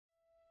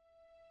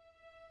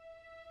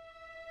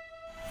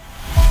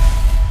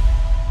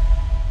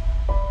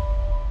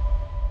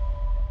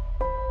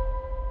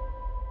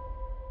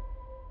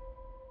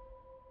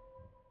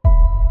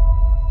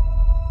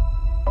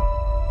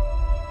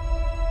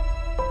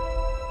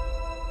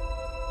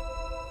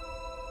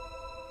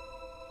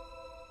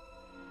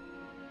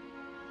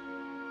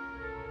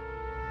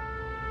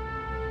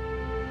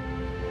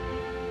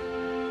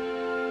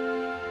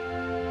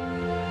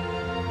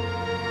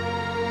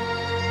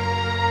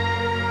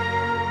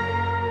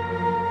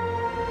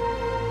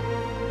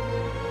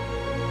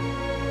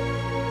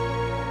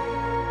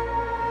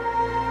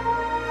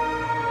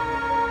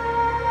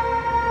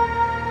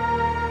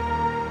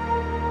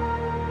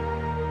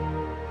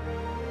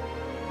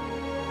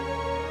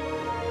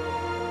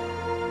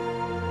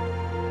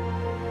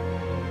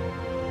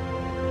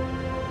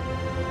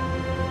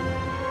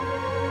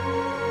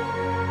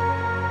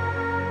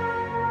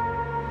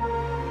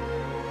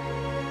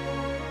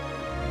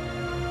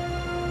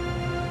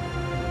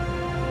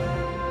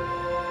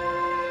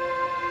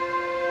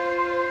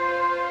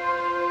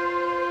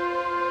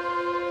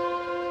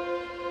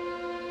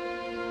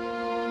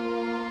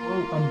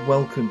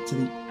welcome to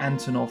the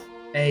Antonov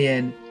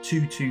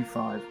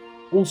An-225,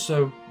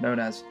 also known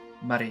as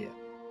Mriya,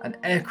 an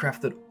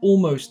aircraft that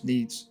almost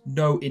needs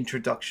no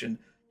introduction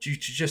due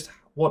to just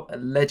what a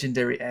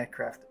legendary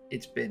aircraft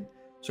it's been.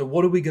 So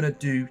what are we going to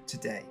do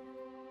today?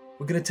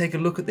 We're going to take a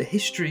look at the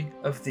history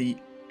of the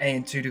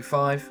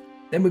An-225,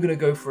 then we're going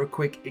to go for a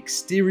quick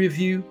exterior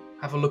view,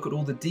 have a look at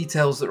all the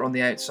details that are on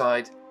the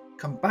outside,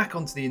 come back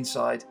onto the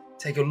inside,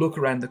 take a look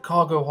around the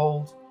cargo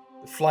hold,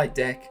 the flight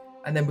deck,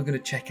 and then we're going to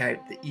check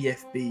out the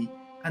EFB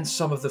and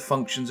some of the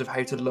functions of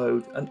how to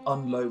load and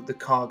unload the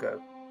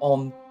cargo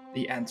on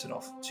the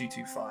Antonov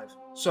 225.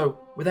 So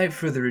without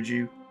further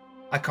ado,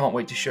 I can't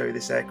wait to show you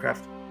this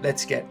aircraft.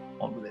 Let's get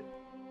on with it.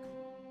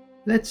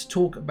 Let's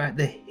talk about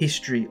the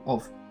history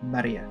of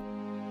Mriya.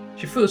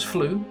 She first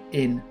flew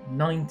in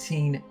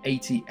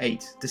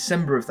 1988,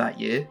 December of that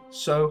year,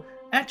 so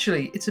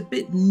actually it's a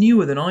bit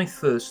newer than I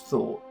first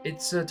thought.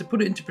 It's to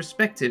put it into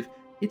perspective,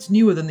 it's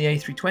newer than the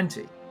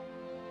A320.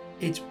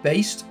 It's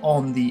based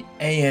on the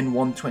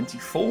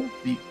An-124,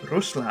 the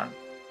Ruslan.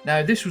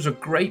 Now this was a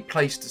great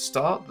place to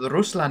start. The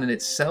Ruslan in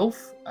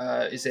itself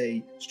is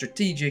a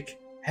strategic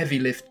heavy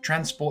lift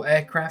transport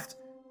aircraft,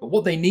 but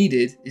what they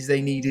needed is they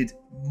needed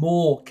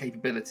more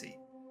capability.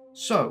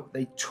 So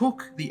they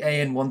took the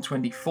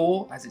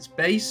An-124 as its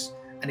base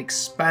and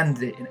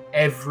expanded it in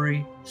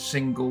every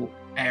single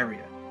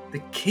area.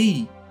 The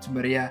key to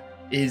Mriya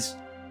is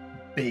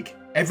big.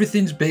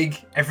 Everything's big,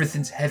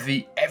 everything's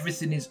heavy,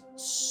 everything is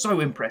so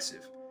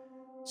impressive.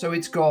 So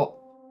it's got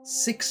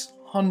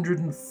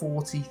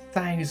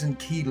 640,000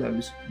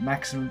 kilos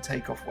maximum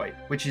takeoff weight,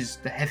 which is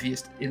the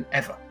heaviest in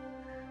ever.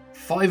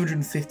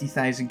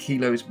 550,000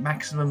 kilos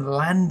maximum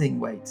landing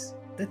weight.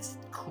 That's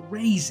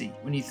crazy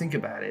when you think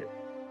about it.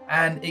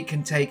 And it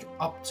can take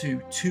up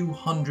to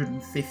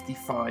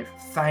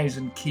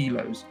 255,000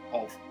 kilos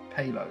of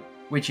payload,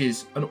 which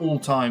is an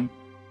all-time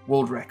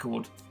world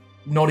record.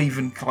 Not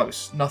even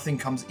close. Nothing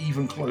comes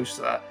even close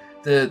to that.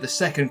 The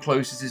second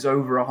closest is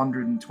over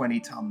 120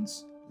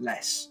 tons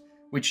less,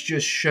 which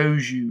just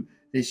shows you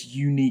this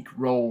unique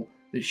role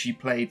that she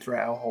played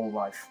throughout her whole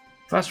life.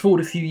 Fast forward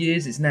a few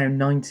years, it's now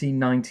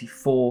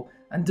 1994,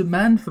 and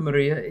demand for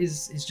Mriya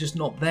is just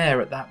not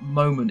there at that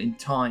moment in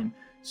time.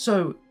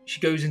 So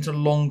she goes into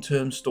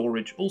long-term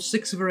storage. All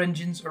 6 of her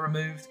engines are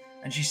removed,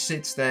 and she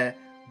sits there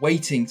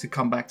waiting to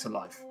come back to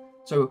life.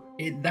 So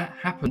that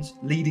happens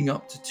leading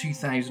up to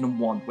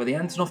 2001, where the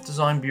Antonov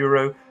Design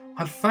Bureau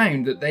have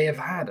found that they have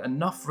had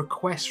enough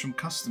requests from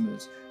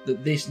customers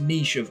that this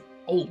niche of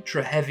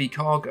ultra heavy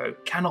cargo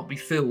cannot be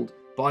filled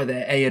by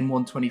their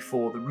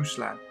An-124, the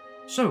Ruslan.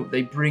 So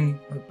they bring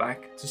her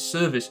back to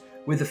service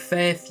with a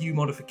fair few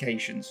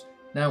modifications.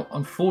 Now,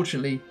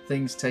 unfortunately,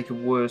 things take it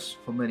worse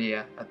for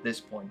Mriya at this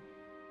point.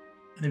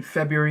 And in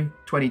February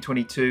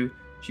 2022,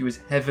 she was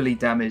heavily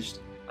damaged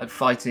at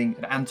fighting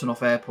at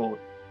Antonov Airport,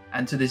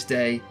 and to this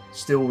day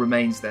still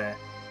remains there,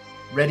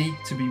 ready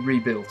to be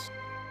rebuilt.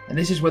 And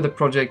this is where the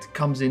project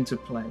comes into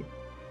play.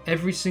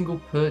 Every single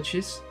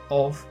purchase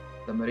of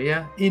the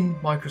Mriya in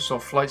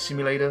Microsoft Flight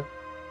Simulator,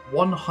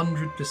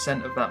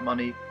 100% of that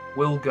money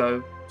will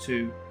go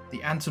to the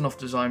Antonov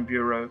Design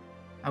Bureau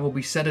and will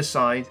be set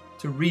aside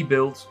to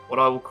rebuild what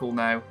I will call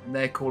now, and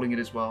they're calling it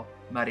as well,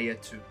 Mriya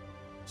 2.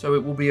 So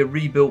it will be a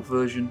rebuilt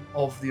version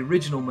of the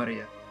original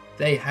Mriya.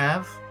 They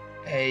have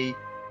a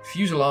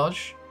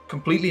fuselage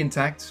completely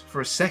intact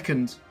for a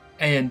second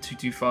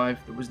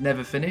An-225 that was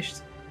never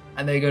finished,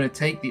 and they're going to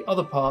take the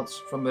other parts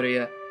from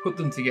Mriya, put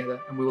them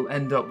together, and we will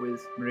end up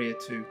with Mriya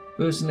 2.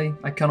 Personally,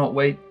 I cannot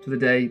wait for the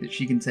day that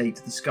she can take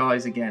to the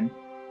skies again,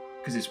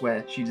 because it's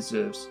where she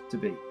deserves to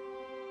be.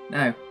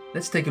 Now,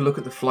 let's take a look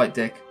at the flight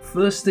deck.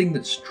 First thing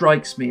that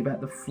strikes me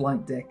about the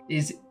flight deck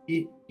is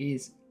it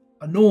is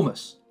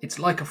enormous. It's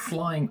like a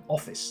flying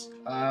office.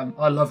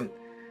 I love it.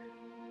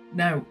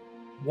 Now,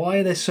 why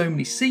are there so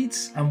many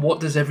seats, and what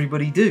does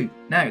everybody do?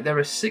 Now, there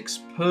are 6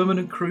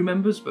 permanent crew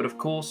members, but of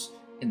course,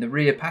 in the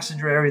rear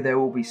passenger area, there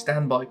will be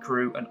standby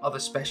crew and other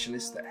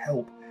specialists that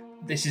help.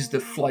 This is the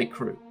flight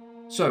crew.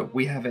 So,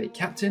 we have a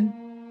captain,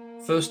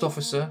 first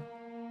officer,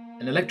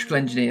 an electrical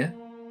engineer,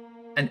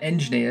 a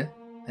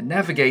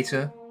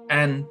navigator,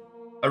 and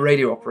a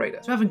radio operator.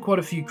 So having quite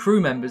a few crew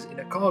members in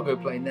a cargo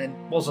plane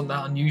then wasn't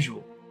that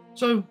unusual.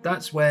 So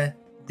that's where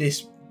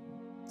this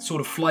sort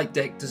of flight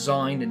deck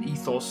design and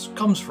ethos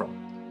comes from.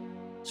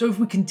 So if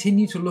we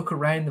continue to look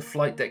around the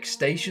flight deck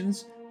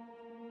stations,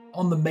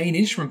 on the main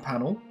instrument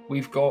panel,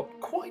 we've got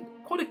quite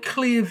a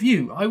clear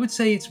view. I would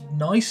say it's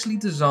nicely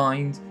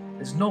designed,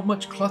 there's not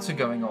much clutter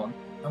going on,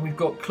 and we've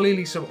got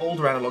clearly some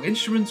older analog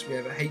instruments. We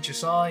have a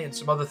HSI and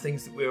some other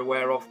things that we're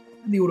aware of,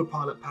 and the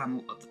autopilot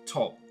panel at the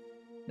top.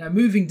 Now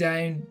moving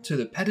down to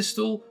the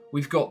pedestal,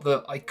 we've got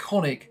the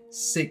iconic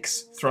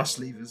 6 thrust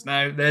levers.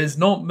 Now there's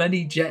not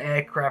many jet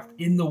aircraft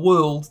in the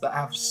world that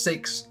have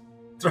 6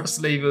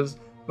 thrust levers,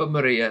 but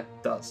Mriya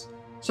does.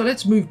 So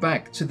let's move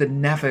back to the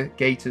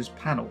navigator's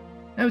panel.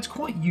 Now it's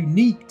quite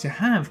unique to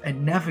have a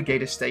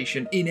navigator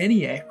station in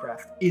any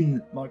aircraft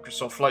in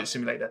Microsoft Flight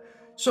Simulator.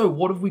 So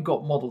what have we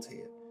got modelled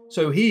here?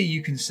 So here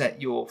you can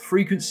set your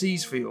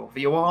frequencies for your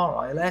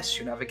VOR, ILS,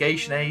 your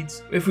navigation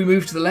aids. If we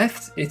move to the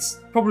left, it's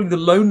probably the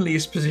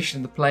loneliest position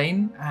in the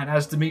plane, and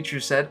as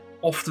Demetrius said,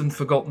 often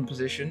forgotten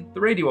position,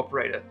 the radio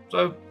operator.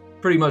 So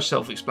pretty much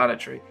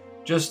self-explanatory.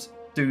 Just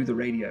do the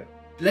radio.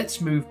 Let's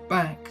move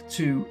back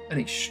to an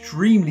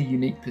extremely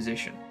unique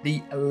position,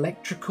 the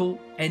electrical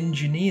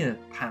engineer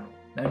panel.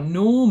 Now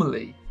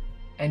normally,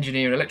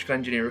 engineer and electrical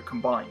engineer are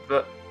combined,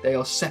 but they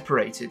are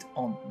separated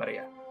on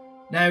Mriya.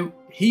 Now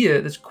here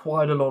there's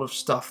quite a lot of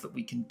stuff that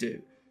we can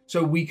do.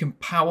 So we can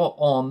power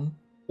on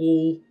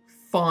all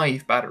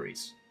 5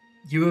 batteries.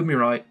 You heard me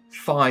right,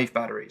 5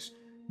 batteries.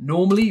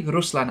 Normally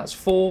Ruslan has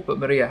 4, but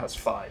Mriya has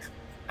 5.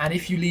 And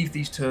if you leave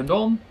these turned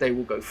on, they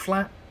will go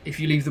flat. If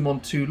you leave them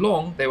on too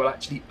long, they will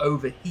actually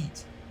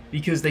overheat,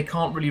 because they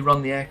can't really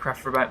run the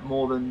aircraft for about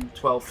more than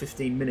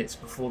 12-15 minutes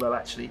before they'll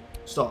actually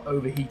start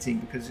overheating,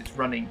 because it's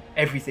running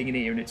everything in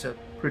here and it's a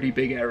pretty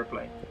big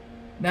aeroplane.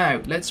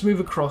 Now let's move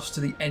across to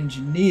the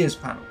engineers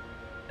panel.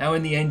 Now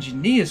in the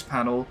engineers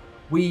panel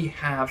we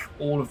have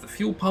all of the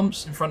fuel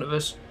pumps in front of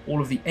us, all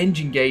of the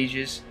engine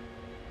gauges,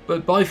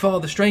 but by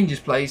far the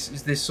strangest place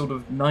is this sort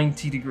of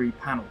 90-degree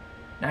panel.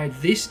 Now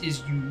this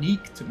is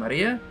unique to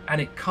Mriya, and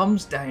it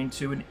comes down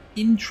to an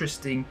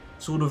interesting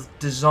sort of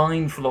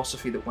design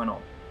philosophy that went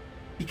on.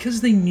 Because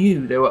they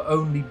knew they were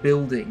only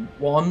building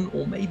 1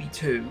 or maybe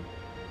 2,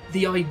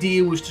 the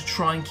idea was to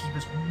try and keep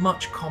as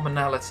much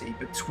commonality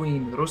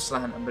between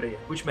Ruslan and Mriya,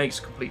 which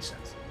makes complete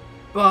sense.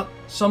 But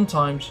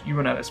sometimes you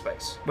run out of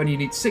space. When you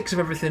need 6 of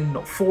everything,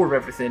 not 4 of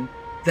everything,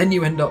 then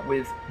you end up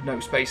with no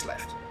space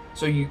left.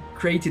 So you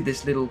created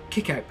this little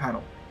kick-out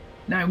panel.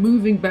 Now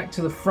moving back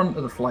to the front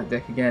of the flight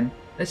deck again,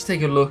 let's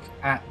take a look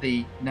at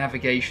the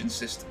navigation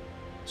system.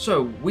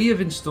 So we have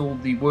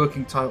installed the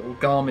working title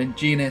Garmin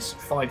GNS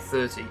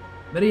 530.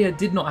 Mriya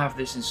did not have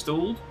this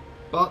installed,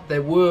 but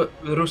there were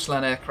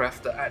Ruslan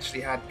aircraft that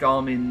actually had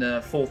Garmin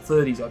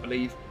 430s, I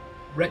believe,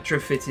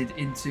 retrofitted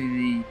into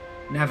the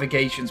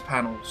navigations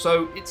panel.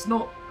 So it's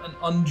not an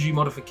undue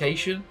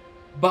modification,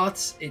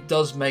 but it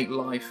does make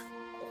life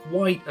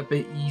quite a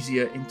bit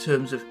easier in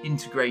terms of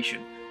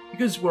integration,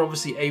 because we're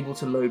obviously able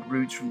to load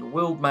routes from the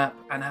world map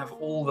and have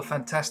all the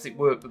fantastic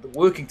work that the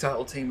working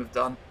title team have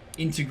done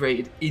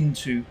integrated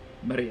into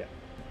Mriya.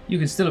 You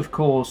can still, of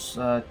course,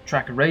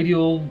 track a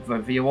radial,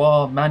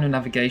 VOR, manual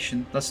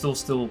navigation. That's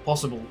still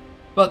possible.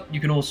 But you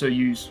can also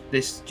use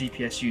this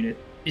GPS unit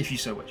if you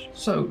so wish.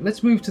 So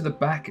let's move to the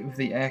back of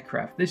the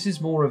aircraft. This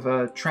is more of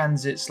a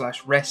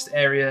transit/rest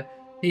area.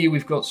 Here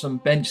we've got some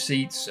bench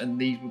seats, and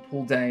these will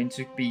pull down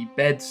to be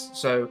beds,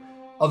 so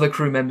other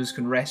crew members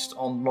can rest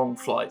on long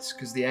flights,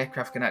 because the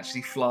aircraft can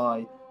actually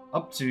fly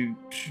up to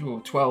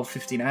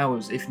 12-15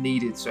 hours if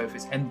needed, so if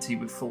it's empty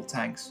with full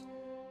tanks.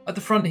 At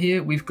the front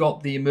here, we've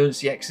got the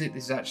emergency exit.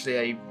 This is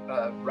actually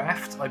a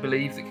raft, I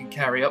believe, that can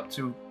carry up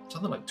to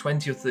something like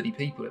 20 or 30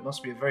 people. It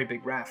must be a very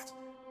big raft.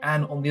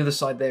 And on the other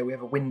side there, we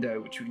have a window,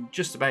 which we can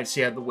just about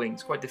see out the wing.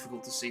 It's quite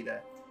difficult to see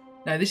there.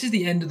 Now, this is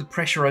the end of the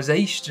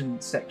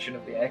pressurization section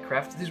of the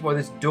aircraft. This is why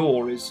this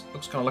door looks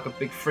kind of like a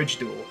big fridge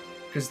door,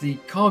 because the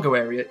cargo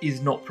area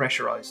is not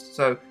pressurized.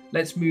 So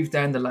let's move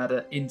down the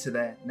ladder into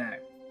there now.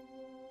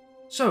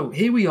 So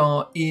here we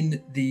are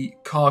in the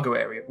cargo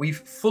area. We've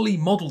fully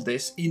modeled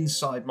this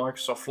inside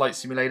Microsoft Flight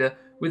Simulator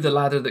with the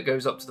ladder that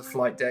goes up to the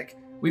flight deck.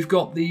 We've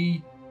got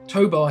the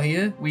tow bar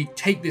here. We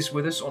take this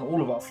with us on all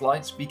of our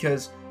flights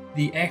because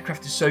the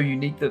aircraft is so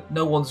unique that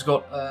no one's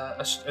got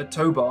a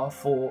tow bar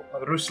for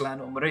Ruslan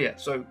or Mriya,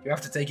 so you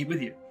have to take it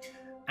with you.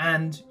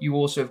 And you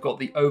also have got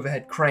the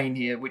overhead crane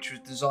here, which was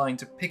designed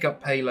to pick up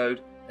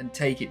payload and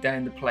take it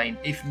down the plane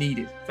if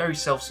needed. Very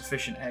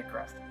self-sufficient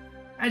aircraft.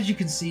 As you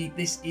can see,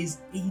 this is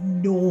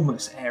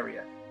enormous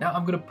area. Now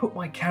I'm going to put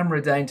my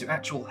camera down to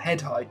actual head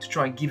height to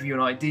try and give you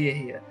an idea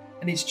here,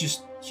 and it's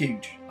just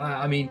huge.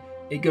 I mean,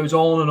 it goes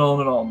on and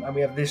on and on, and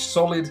we have this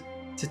solid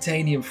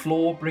titanium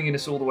floor bringing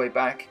us all the way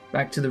back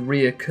to the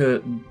rear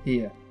curtain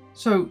here.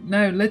 So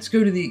now let's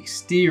go to the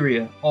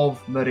exterior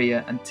of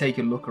Mriya and take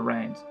a look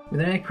around.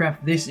 With an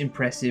aircraft this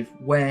impressive,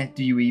 where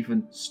do you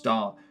even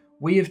start?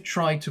 We have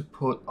tried to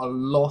put a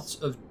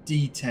lot of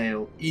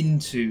detail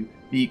into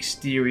the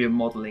exterior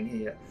modelling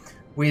here.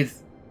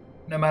 With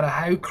no matter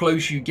how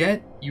close you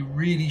get, you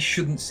really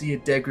shouldn't see a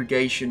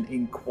degradation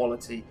in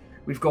quality.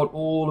 We've got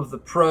all of the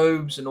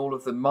probes and all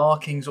of the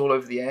markings all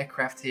over the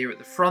aircraft here at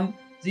the front.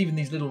 There's even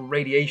these little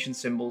radiation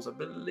symbols. I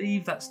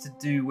believe that's to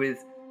do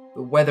with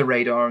the weather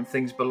radar and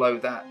things below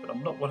that, but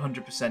I'm not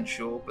 100%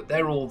 sure, but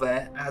they're all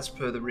there as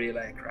per the real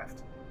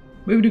aircraft.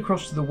 Moving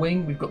across to the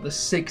wing, we've got the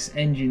 6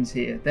 engines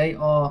here. They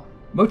are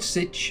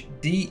Motosic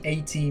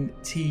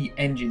D18T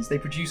engines. They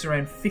produce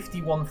around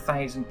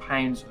 51,000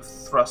 pounds of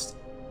thrust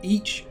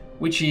each,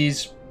 which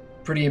is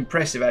pretty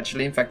impressive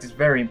actually. In fact, it's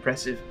very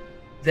impressive.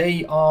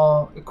 They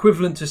are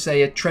equivalent to,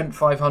 say, a Trent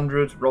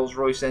 500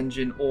 Rolls-Royce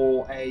engine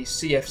or a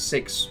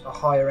CF6, a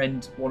higher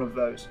end one of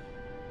those.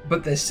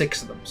 But there's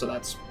 6 of them, so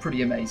that's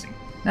pretty amazing.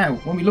 Now,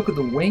 when we look at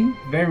the wing,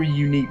 very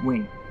unique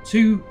wing.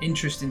 2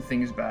 interesting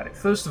things about it.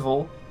 First of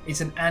all,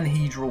 it's an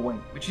anhedral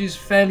wing, which is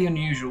fairly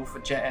unusual for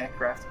jet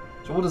aircraft.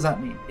 So what does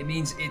that mean? It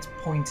means it's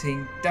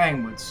pointing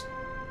downwards.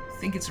 I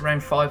think it's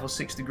around 5 or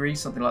 6 degrees,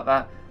 something like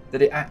that,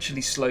 that it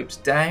actually slopes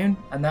down,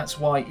 and that's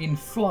why in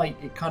flight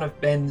it kind of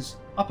bends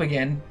up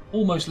again,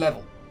 almost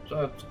level.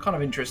 So it's kind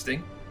of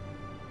interesting.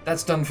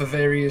 That's done for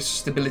various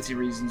stability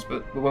reasons,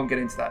 but we won't get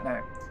into that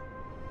now.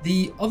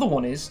 The other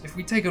one is, if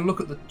we take a look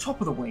at the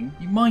top of the wing,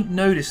 you might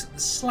notice that the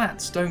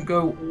slats don't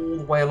go all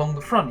the way along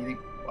the front. You think,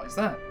 why is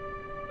that?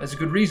 There's a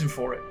good reason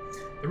for it.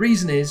 The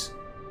reason is,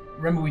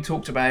 remember we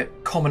talked about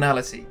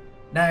commonality.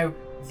 Now,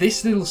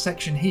 this little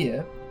section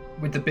here,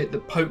 with the bit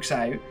that pokes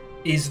out,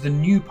 is the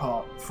new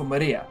part for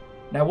Mriya.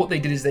 Now what they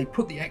did is they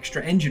put the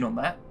extra engine on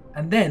that,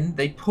 and then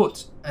they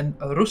put a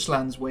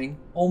Ruslan's wing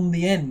on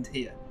the end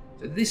here.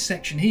 So this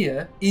section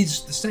here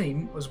is the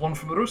same as one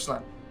from a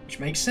Ruslan, which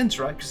makes sense,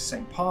 right? Because the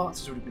same parts,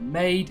 has already been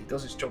made, it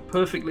does its job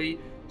perfectly,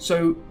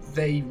 so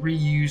they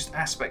reused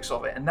aspects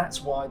of it, and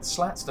that's why the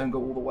slats don't go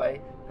all the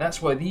way, and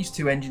that's why these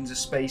two engines are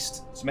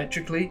spaced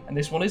symmetrically, and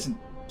this one isn't.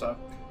 So,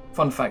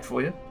 fun fact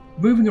for you.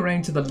 Moving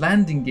around to the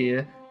landing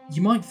gear,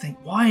 you might think,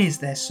 why is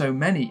there so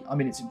many? I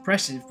mean, it's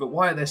impressive, but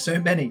why are there so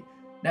many?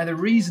 Now, the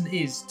reason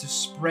is to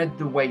spread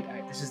the weight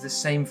out. This is the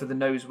same for the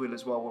nose wheel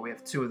as well, where we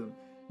have 2 of them.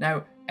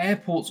 Now,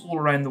 airports all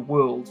around the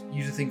world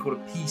use a thing called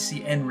a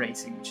PCN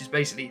rating, which is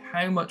basically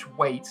how much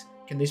weight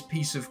can this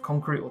piece of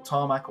concrete or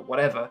tarmac or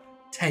whatever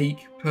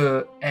take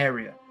per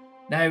area.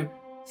 Now,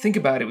 think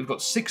about it. We've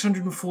got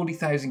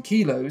 640,000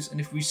 kilos,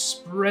 and if we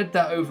spread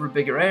that over a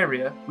bigger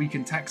area, we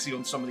can taxi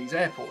on some of these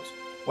airports,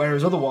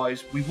 whereas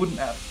otherwise we wouldn't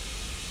have.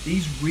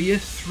 These rear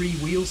 3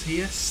 wheels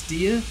here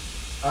steer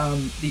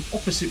the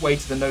opposite way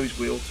to the nose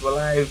wheel to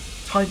allow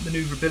tight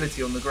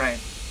manoeuvrability on the ground.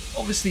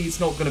 Obviously it's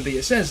not going to be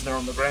a Cessna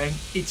on the ground,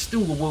 it's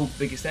still the world's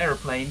biggest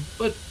aeroplane,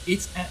 but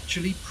it's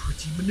actually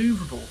pretty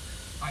manoeuvrable.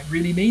 I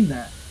really mean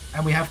that.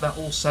 And we have that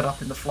all set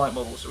up in the flight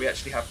model, so we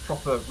actually have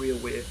proper rear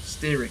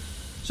steering.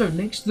 So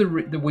next to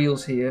the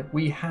wheels here,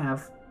 we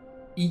have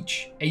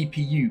each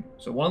APU.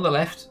 So one on the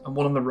left and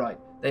one on the right.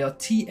 They are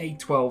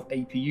TA12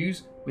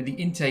 APUs with the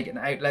intake and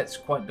outlets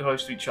quite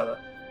close to each other.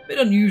 A bit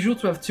unusual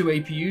to have 2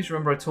 APUs.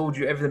 Remember I told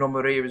you everything on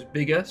Mriya is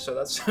bigger, so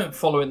that's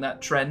following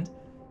that trend.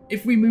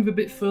 If we move a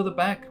bit further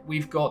back,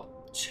 we've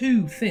got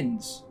 2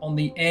 fins on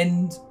the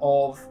end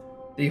of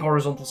the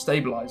horizontal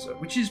stabilizer,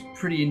 which is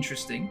pretty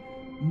interesting.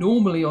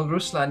 Normally on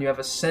Ruslan you have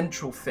a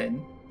central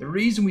fin. The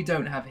reason we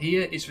don't have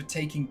here is for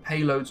taking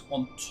payloads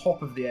on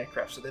top of the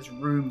aircraft, so there's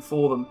room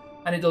for them,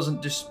 and it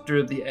doesn't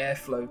disturb the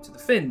airflow to the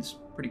fins.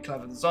 Pretty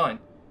clever design.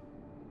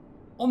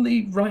 On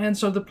the right hand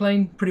side of the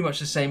plane, pretty much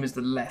the same as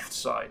the left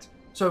side.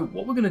 So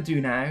what we're going to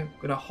do now,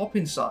 we're going to hop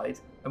inside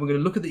and we're going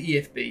to look at the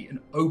EFB and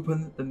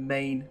open the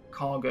main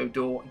cargo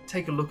door and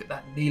take a look at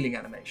that kneeling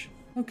animation.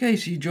 Okay,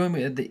 so you join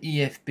me at the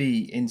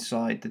EFB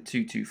inside the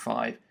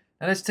 225.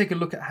 Now let's take a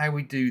look at how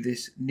we do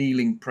this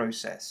kneeling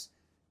process.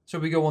 So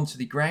we go onto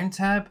the ground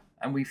tab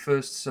and we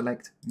first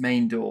select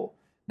main door.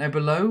 Now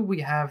below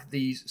we have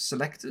these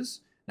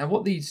selectors. Now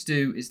what these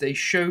do is they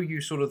show you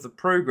sort of the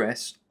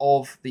progress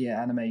of the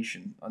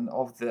animation and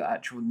of the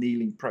actual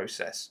kneeling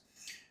process.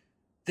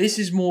 This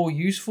is more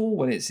useful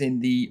when it's in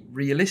the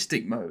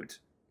realistic mode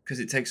because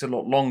it takes a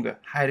lot longer.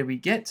 How do we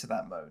get to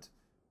that mode?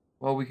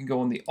 Well, we can go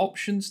on the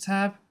options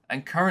tab,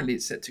 and currently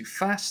it's set to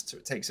fast, so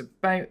it takes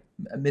about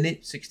a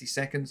minute, 60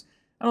 seconds.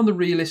 And on the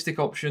realistic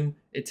option,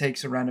 it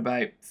takes around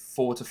about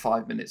 4 to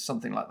 5 minutes,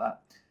 something like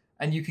that.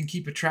 And you can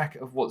keep a track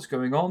of what's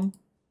going on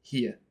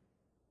here.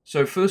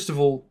 So first of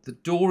all, the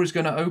door is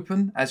going to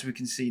open, as we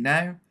can see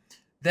now.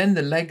 Then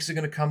the legs are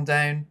going to come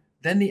down.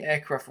 Then the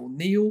aircraft will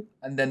kneel,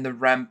 and then the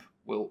ramp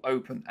will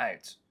open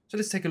out. So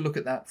let's take a look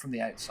at that from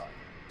the outside.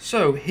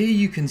 So here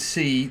you can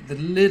see the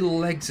little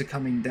legs are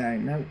coming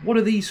down. Now, what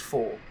are these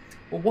for?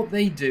 Well, what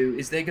they do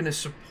is they're going to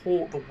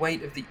support the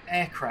weight of the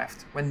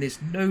aircraft when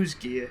this nose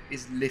gear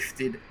is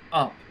lifted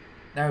up.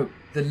 Now,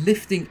 the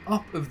lifting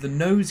up of the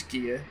nose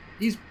gear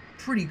is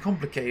pretty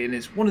complicated, and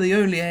it's one of the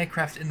only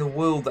aircraft in the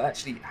world that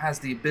actually has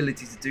the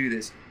ability to do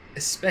this,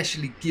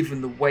 especially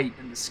given the weight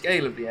and the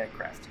scale of the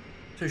aircraft.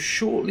 So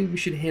shortly we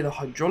should hear the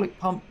hydraulic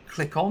pump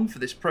click on for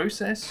this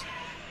process.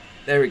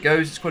 There it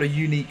goes, it's quite a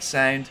unique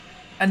sound,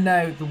 and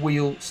now the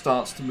wheel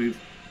starts to move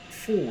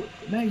forward.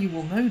 But now you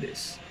will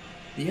notice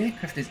the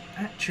aircraft is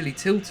actually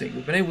tilting.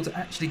 We've been able to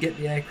actually get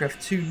the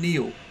aircraft to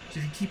kneel. So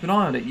if you keep an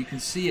eye on it, you can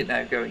see it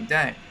now going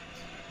down.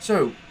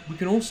 So we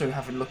can also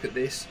have a look at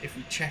this if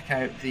we check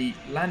out the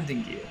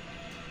landing gear.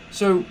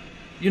 So,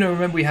 you know,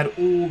 remember we had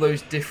all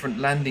those different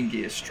landing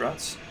gear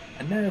struts.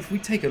 And now if we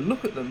take a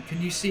look at them,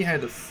 can you see how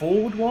the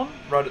forward one,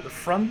 right at the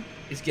front,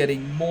 is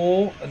getting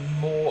more and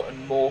more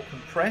and more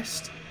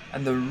compressed?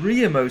 And the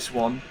rearmost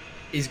one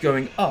is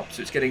going up,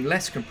 so it's getting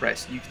less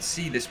compressed. You can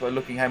see this by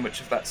looking how much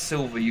of that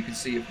silver you can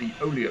see of the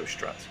oleo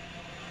strut.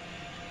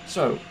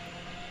 So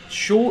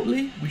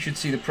shortly we should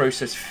see the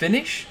process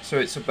finish. So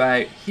it's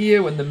about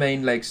here when the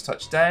main legs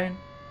touch down,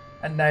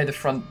 and now the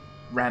front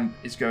ramp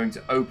is going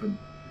to open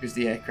because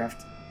the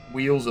aircraft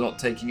wheels are not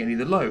taking any of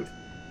the load.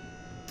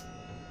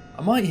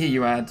 I might hear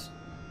you add,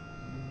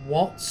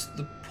 what's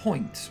the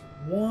point?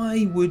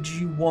 Why would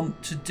you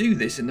want to do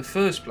this in the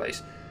first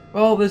place?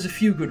 Well, there's a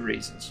few good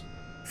reasons.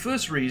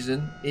 First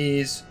reason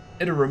is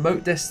at a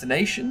remote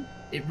destination,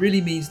 it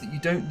really means that you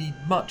don't need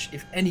much,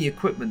 if any,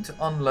 equipment to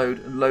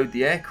unload and load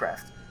the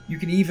aircraft. You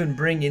can even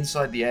bring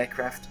inside the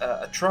aircraft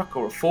a truck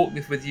or a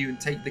forklift with you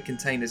and take the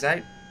containers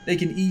out. They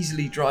can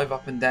easily drive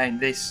up and down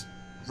this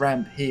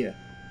ramp here.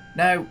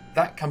 Now,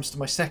 that comes to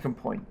my second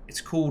point.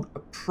 It's called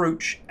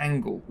approach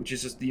angle, which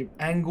is just the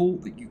angle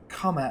that you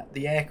come at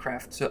the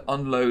aircraft to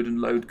unload and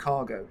load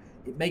cargo.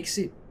 It makes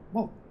it,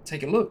 well,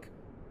 take a look.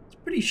 It's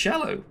pretty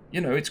shallow.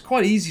 You know, it's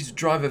quite easy to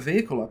drive a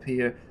vehicle up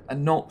here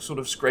and not sort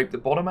of scrape the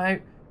bottom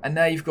out. And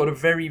now you've got a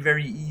very,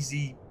 very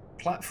easy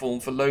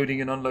platform for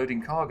loading and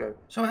unloading cargo.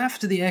 So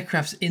after the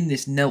aircraft's in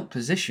this knelt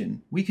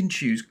position, we can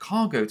choose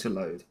cargo to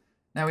load.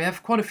 Now we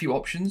have quite a few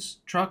options.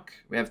 Truck,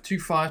 we have 2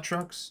 fire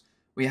trucks,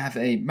 we have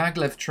a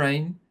maglev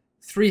train,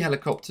 3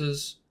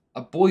 helicopters,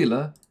 a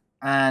boiler,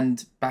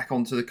 and back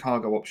onto the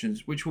cargo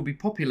options, which will be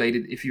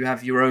populated if you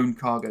have your own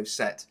cargo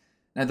set.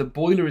 Now the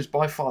boiler is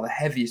by far the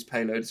heaviest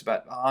payload. It's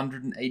about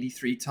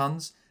 183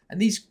 tons, and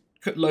these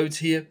loads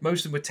here,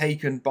 most of them were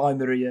taken by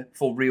Mriya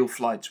for real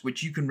flights,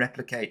 which you can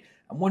replicate.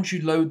 And once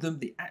you load them,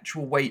 the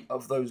actual weight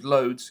of those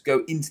loads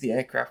go into the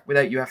aircraft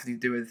without you having to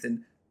do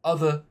anything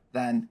other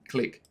than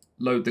click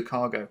load the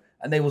cargo.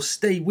 And they will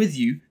stay with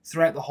you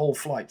throughout the whole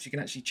flight. So you can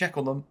actually check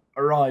on them,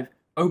 arrive,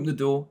 open the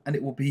door, and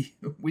it will be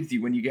with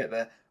you when you get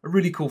there. A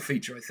really cool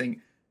feature, I think.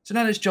 So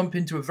now let's jump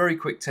into a very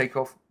quick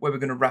takeoff where we're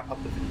going to wrap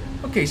up the video.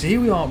 Okay, so here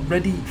we are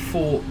ready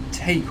for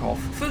takeoff.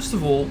 First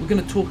of all, we're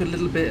going to talk a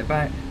little bit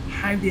about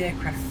how the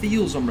aircraft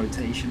feels on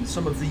rotation,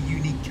 some of the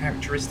unique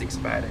characteristics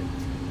about it.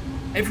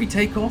 Every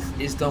takeoff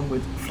is done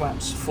with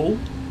flaps full.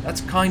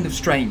 That's kind of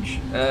strange,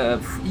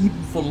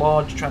 even for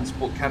large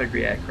transport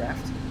category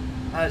aircraft.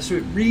 So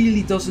it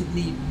really doesn't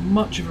need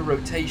much of a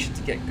rotation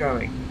to get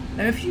going.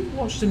 Now, if you've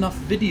watched enough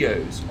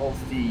videos of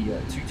the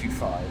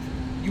 225,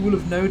 you will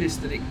have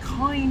noticed that it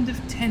kind of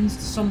tends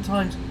to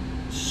sometimes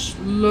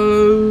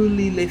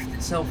slowly lift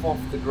itself off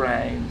the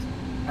ground,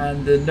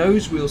 and the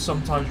nose wheel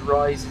sometimes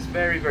rises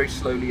very, very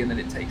slowly and then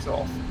it takes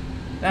off.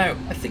 Now,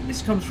 I think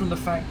this comes from the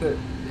fact that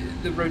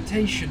the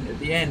rotation at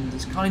the end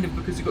is kind of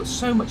because you've got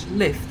so much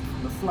lift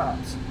from the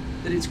flaps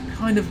that it's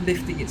kind of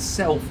lifting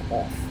itself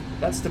off.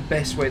 That's the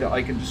best way that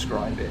I can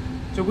describe it.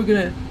 So we're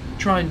going to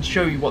try and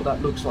show you what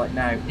that looks like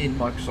now in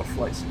Microsoft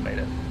Flight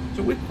Simulator.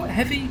 So we're quite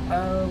heavy.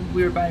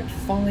 We're about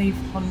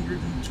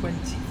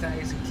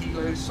 520,000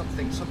 kilos,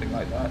 something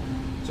like that.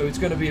 So it's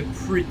going to be a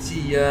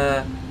pretty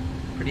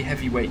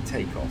heavyweight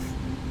takeoff.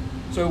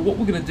 So what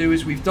we're going to do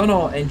is we've done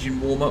our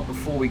engine warm-up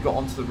before we got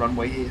onto the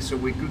runway here, so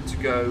we're good to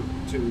go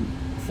to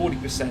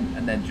 40%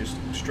 and then just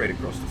straight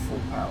across to full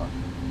power.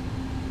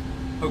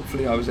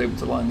 Hopefully I was able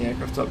to line the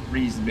aircraft up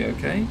reasonably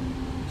okay.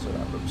 So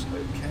that looks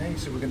okay.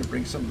 So we're going to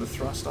bring some of the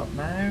thrust up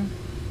now.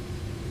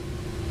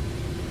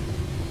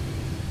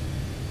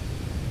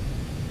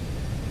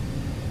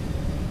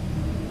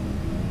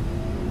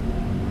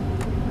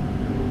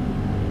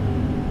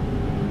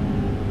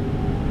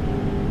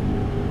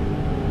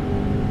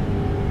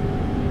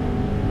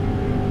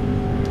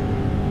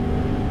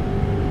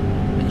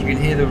 And you can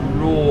hear the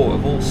roar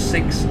of all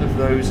 6 of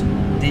those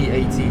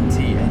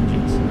D18T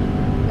engines.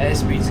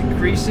 Airspeed's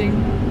increasing,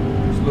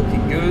 it's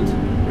looking good.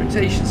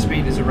 Rotation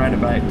speed is around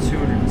about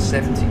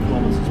 270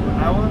 kilometers per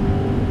hour.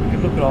 We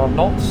can look at our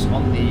knots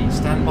on the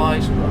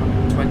standbys. We're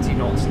 120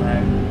 knots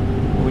now.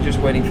 We're just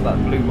waiting for that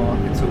blue mark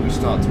until we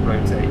start to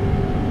rotate.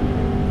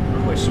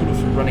 We're sort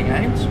of running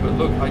out, but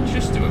look, I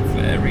just do a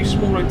very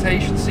small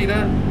rotation, see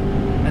that?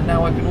 And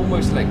now I can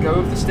almost let go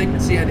of the stick and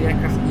see how the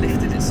aircraft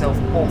lifted itself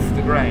off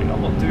the ground.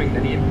 I'm not doing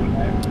any input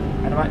now,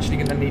 and I'm actually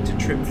going to need to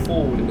trim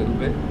forward a little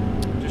bit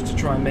just to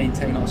try and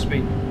maintain our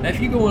speed. Now if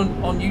you go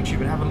on YouTube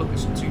and have a look at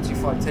some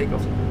 225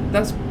 takeoffs,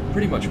 that's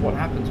pretty much what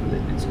happens with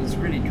it. It's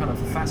really kind of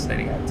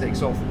fascinating how it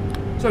takes off.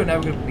 So now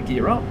we're going to put the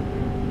gear up,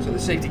 so the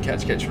safety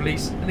catch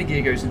release, and the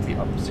gear goes into the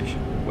up position.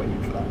 We're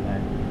waiting for that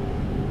now.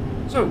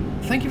 So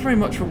thank you very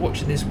much for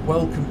watching this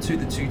welcome to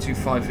the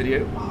 225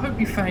 video. I hope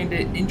you found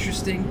it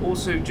interesting,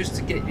 also just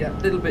to get you a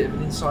little bit of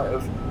an insight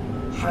of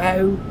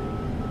how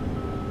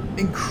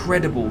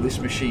incredible this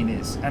machine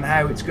is and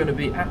how it's going to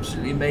be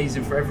absolutely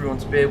amazing for everyone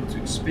to be able to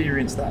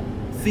experience that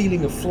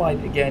feeling of flight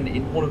again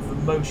in one of the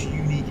most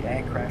unique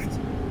aircraft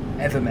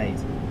ever made.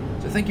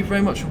 So thank you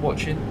very much for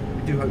watching.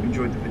 I do hope you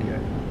enjoyed the video.